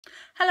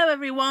Hello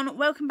everyone,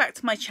 welcome back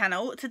to my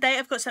channel. Today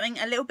I've got something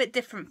a little bit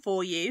different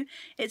for you.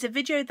 It's a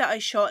video that I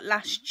shot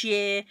last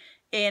year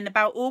in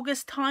about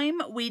August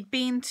time. We'd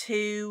been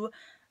to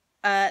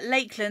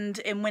Lakeland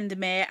in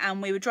Windermere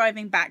and we were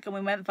driving back and we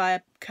went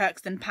via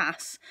Kirkstone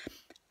Pass.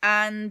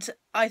 And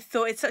I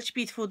thought it's such a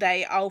beautiful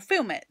day, I'll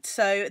film it.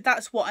 So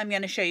that's what I'm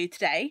going to show you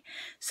today.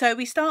 So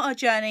we start our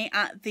journey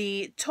at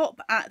the top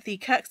at the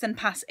Kirkstone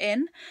Pass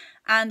Inn,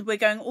 and we're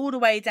going all the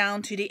way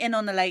down to the Inn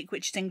on the Lake,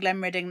 which is in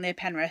Glenridding near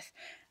Penrith.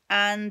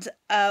 And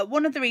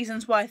one of the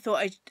reasons why I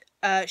thought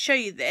I'd show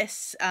you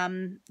this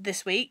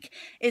this week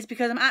is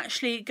because I'm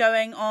actually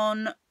going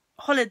on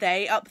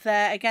holiday up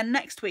there again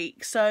next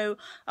week. So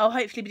I'll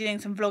hopefully be doing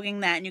some vlogging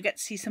there and you'll get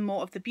to see some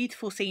more of the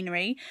beautiful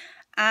scenery.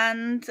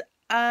 And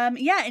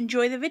yeah,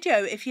 enjoy the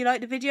video. If you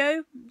like the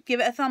video, give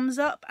it a thumbs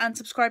up and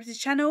subscribe to the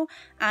channel,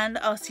 and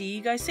I'll see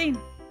you guys soon.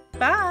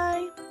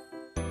 Bye!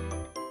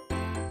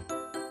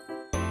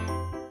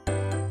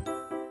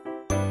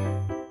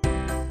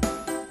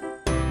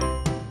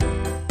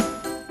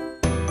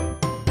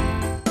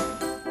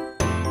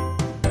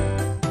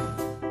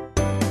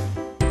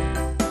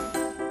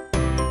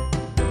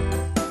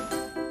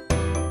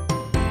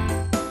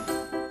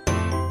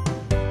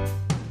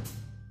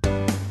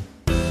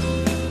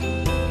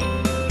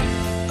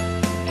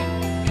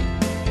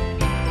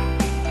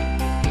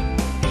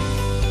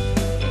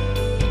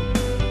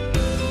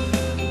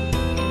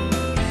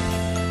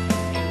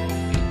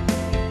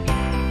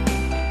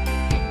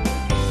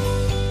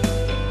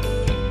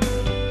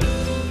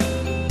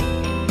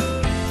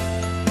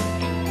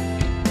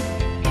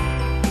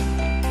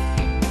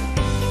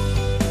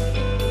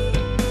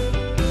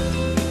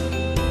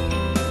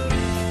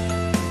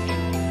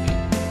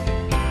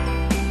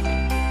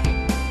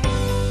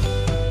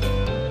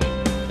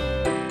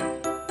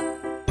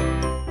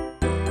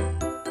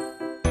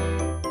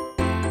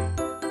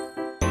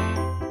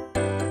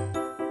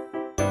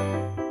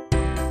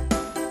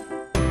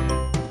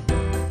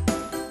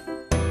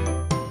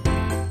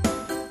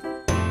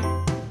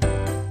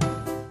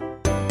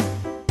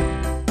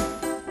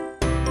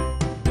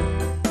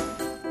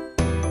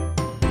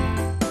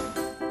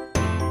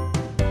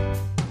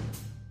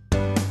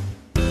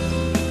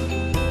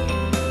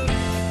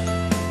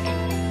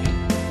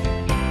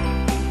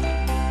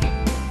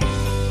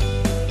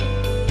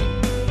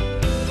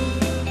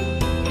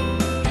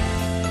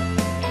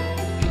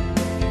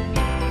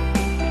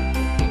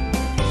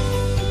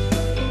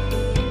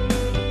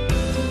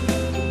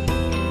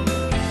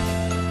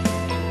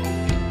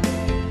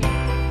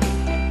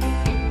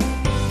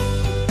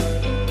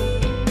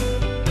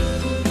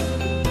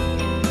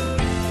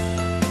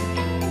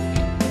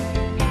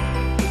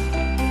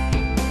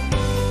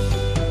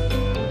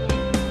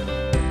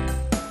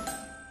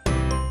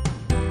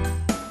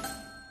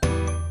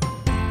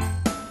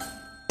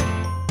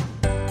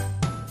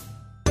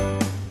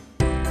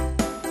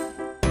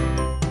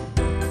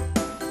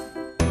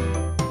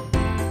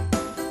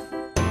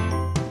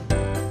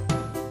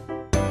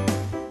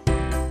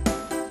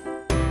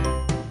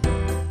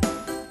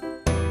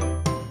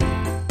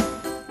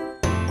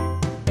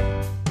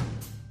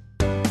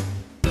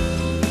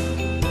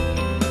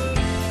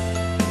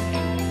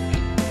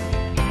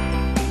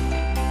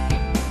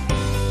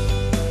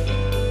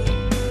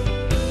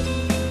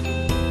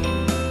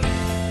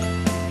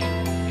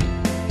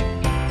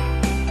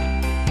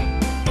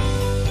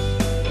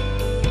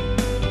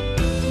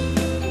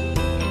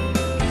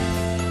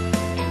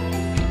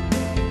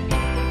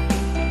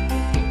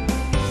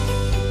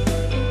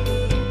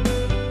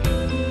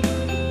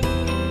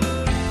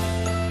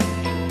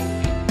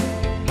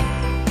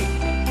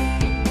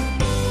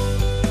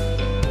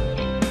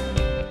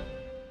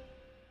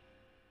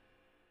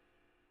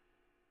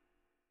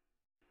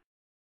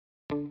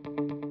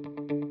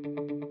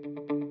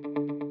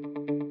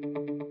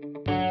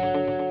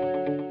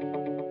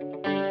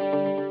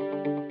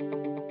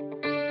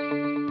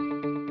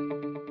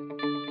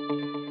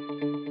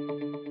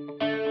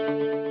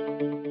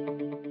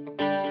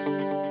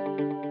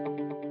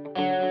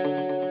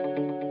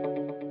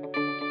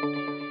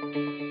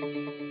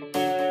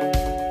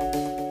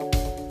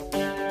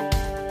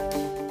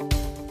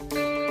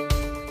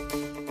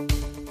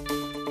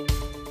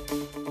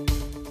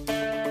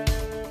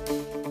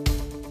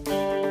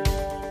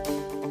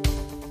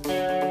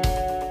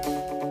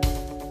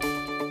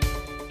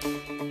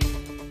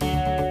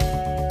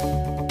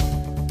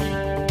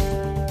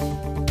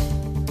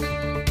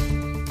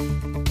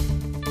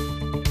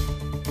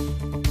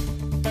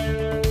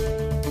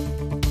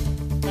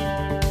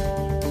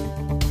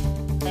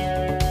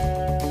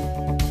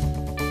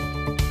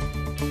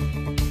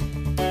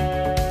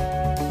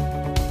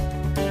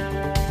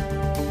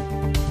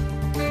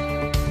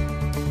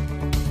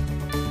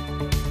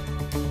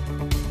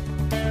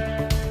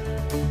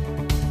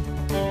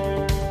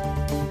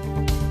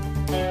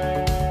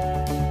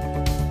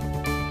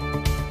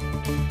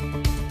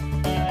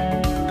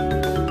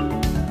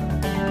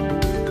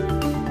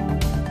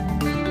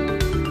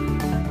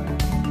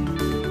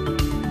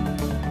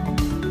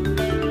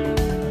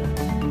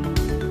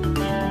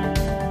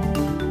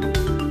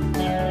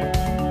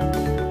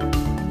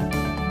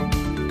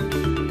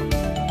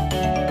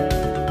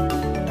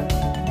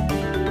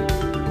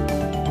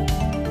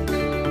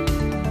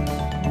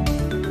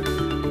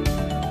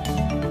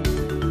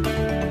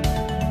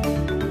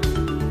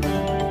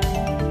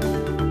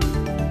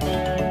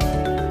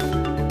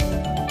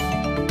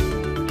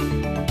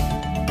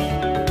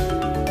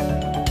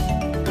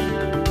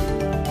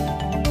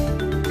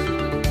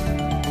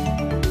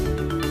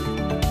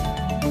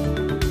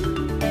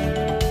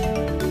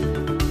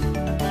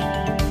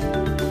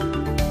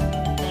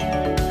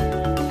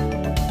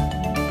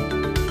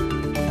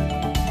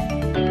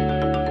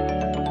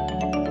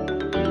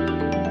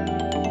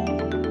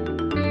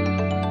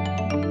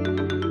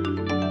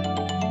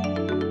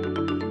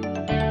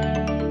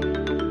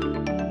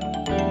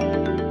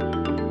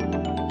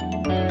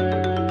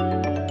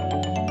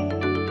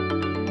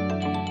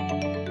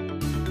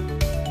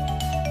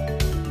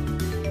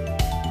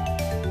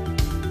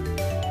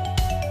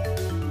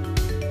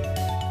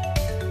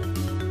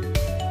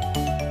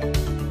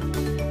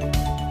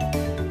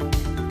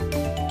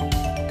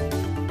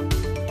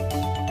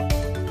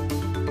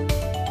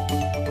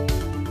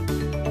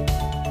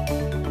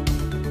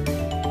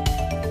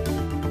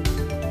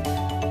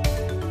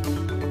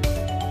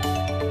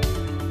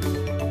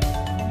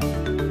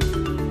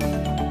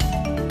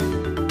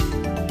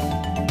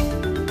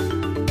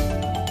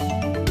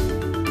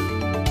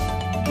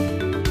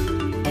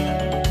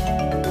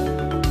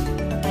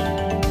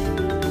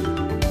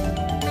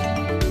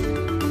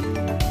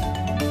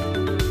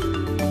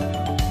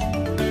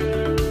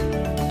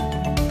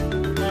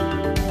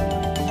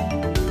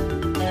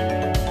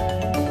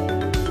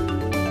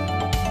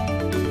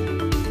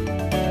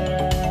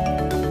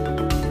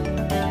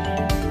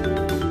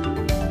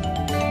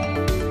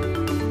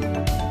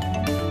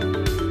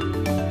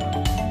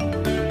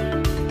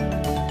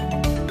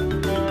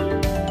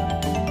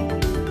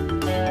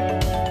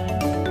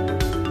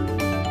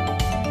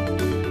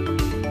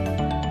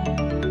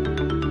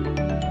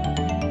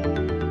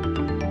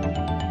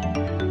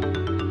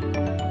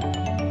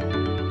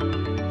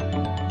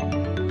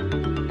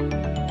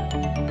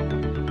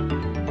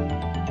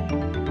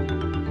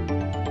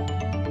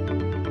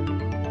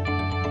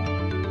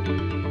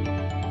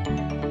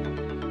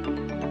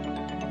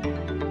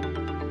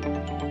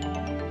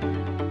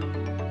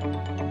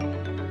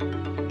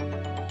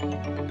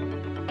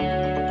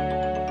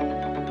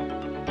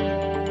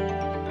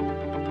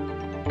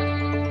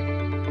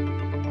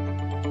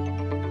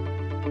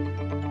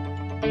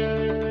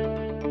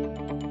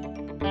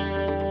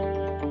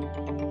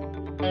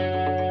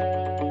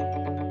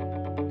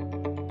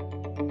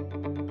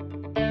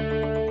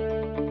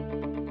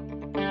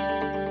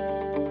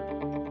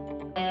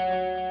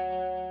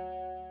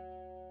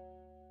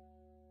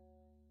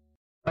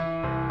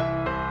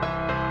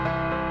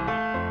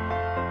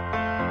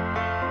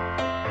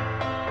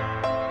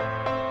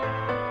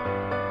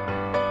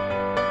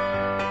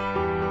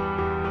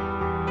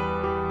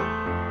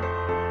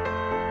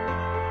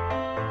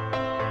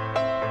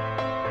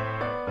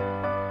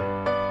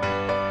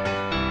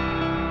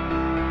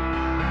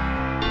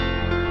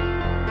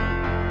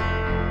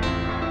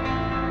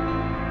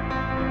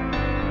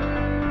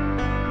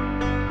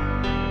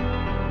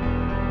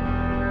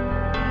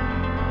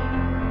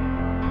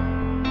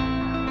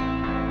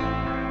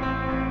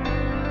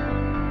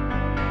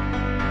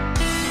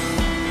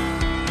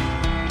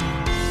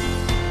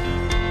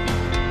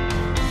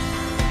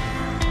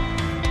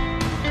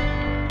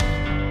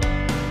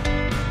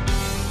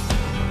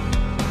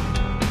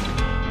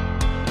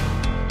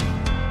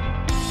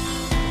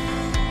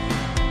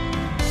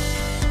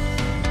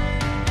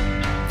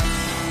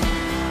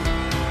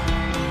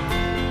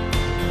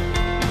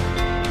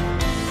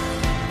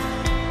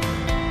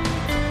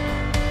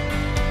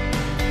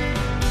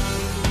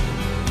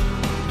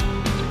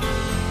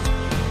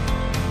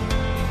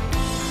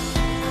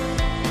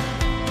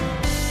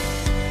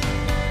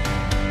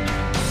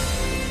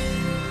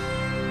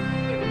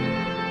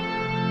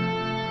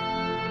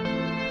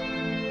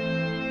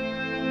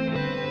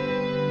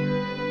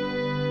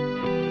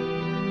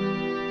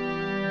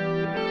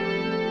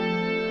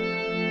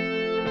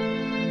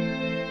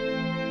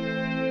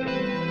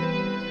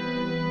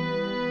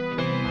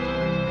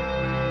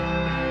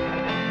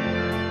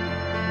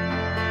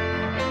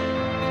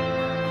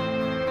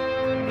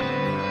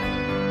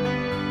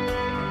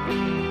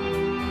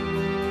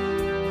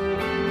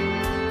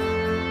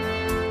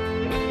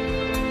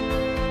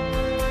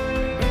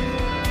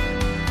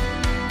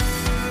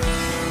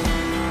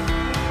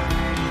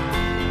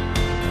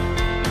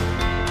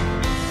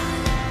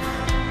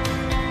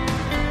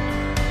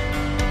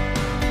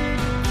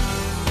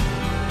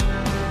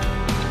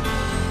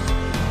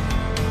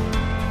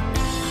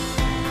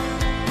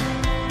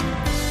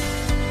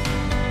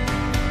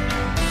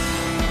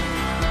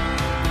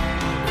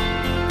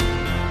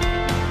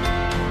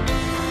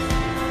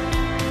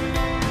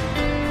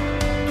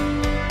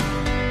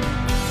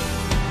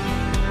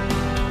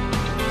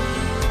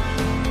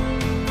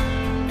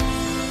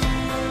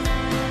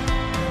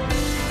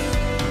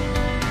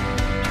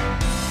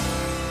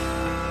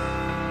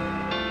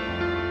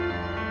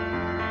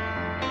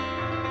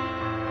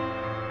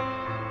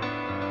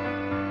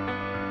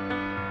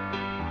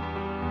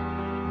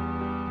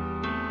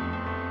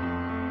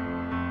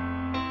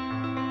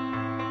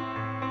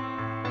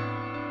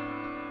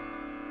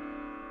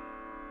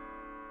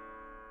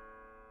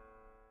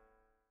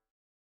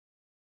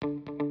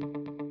 you.